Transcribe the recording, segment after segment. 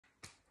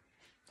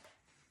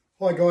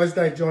Hi guys,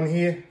 Dave John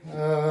here.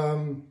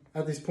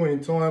 At this point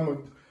in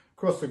time,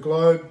 across the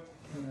globe,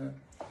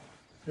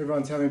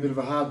 everyone's having a bit of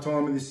a hard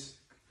time with this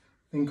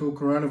thing called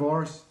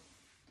coronavirus.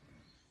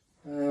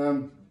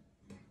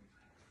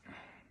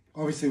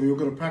 Obviously, we've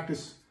got to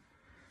practice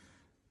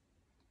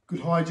good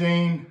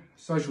hygiene,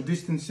 social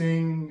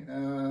distancing.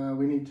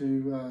 We need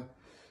to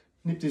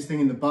nip this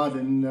thing in the bud,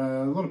 and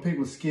a lot of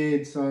people are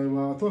scared. So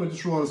I thought I'd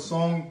just write a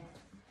song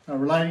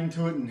relating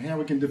to it and how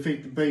we can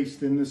defeat the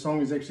beast. And the song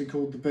is actually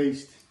called "The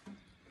Beast."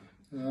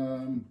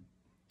 And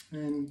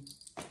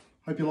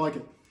hope you like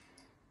it.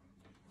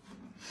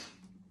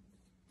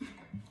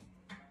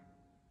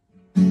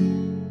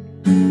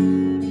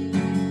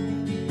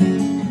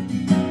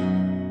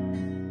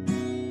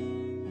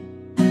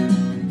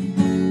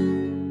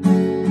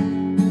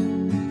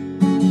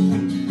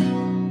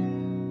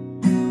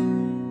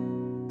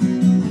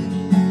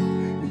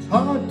 It's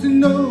hard to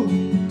know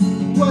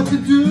what to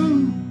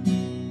do.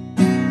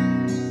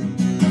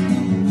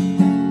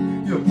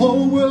 Your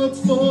whole world's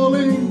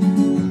falling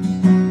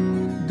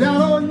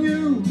down on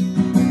you,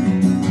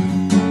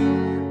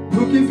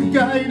 looking for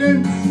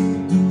guidance,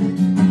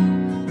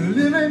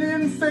 living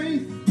in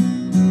faith.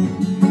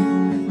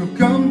 We've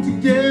come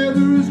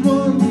together as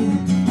one,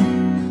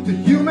 the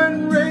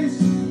human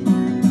race.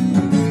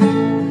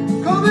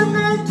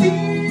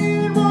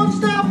 COVID-19 won't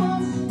stop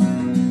us.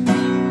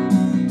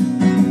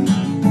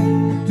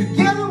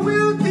 Together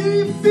we'll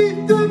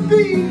defeat the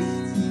beast.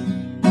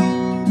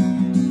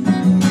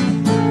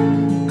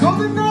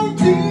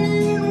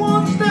 COVID-19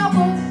 won't stop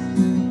us.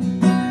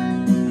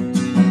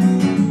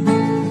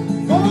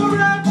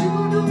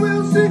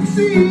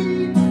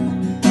 Succeed.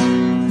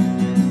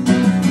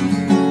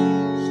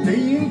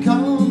 Staying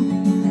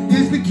calm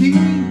is the key.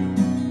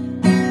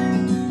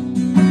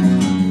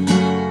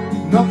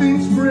 Nothing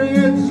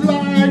spreads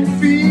like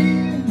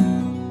fear.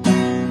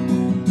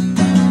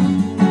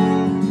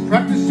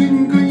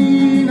 Practicing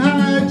clean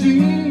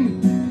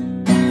hygiene.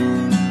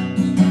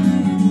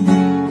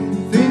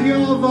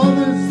 Thinking of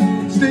others,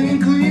 staying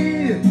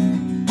clear.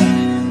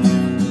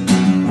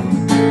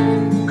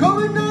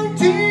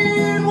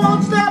 COVID-19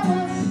 won't stop us.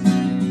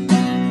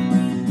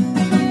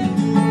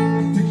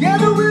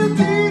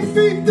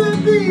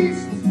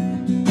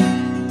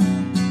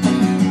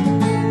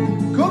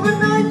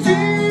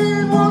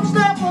 COVID-19 won't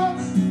stop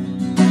us.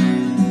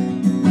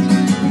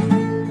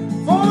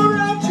 For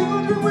our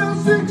children will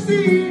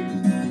succeed.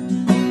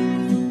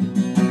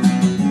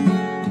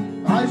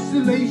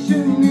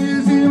 Isolation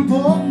is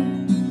important.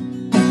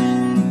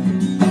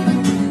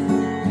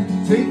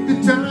 Take the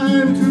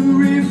time to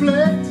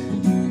reflect.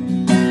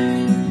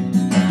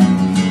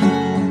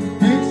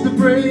 It's the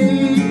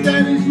break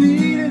that is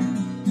needed.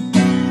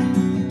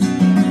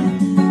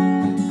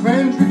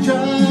 Cleanse,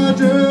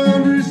 recharge,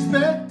 and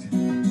respect.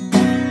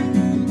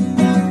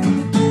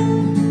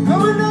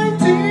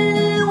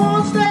 COVID-19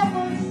 won't stop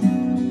us.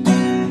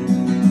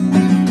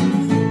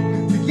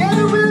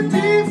 Together we'll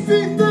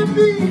defeat the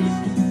beast.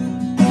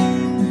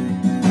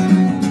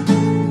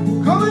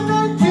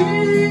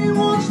 COVID-19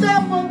 won't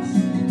stop us.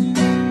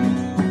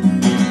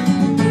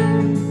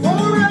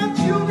 For our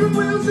children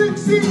will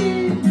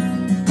succeed.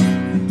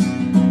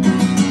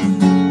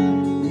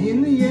 In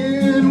the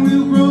end,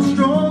 we'll grow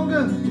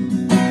stronger,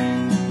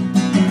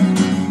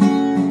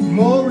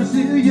 more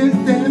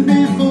resilient than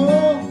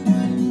before.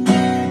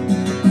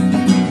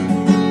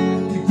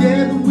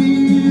 Together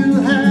we'll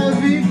have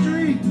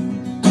victory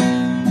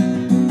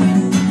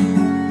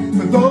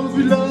for those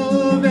we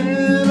love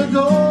and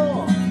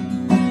adore.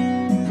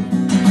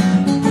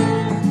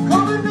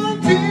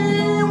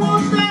 COVID-19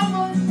 won't stop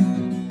us.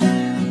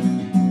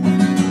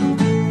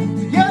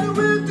 Together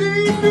we'll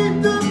defeat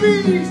the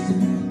beast.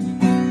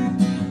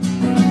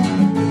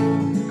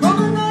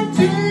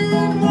 COVID-19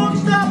 won't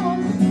stop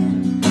us.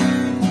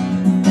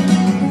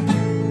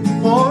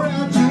 For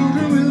our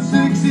children will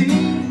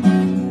succeed.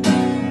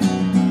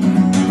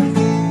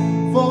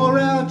 For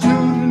our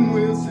children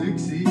will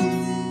succeed.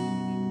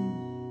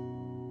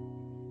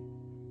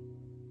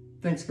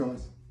 Thanks,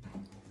 guys.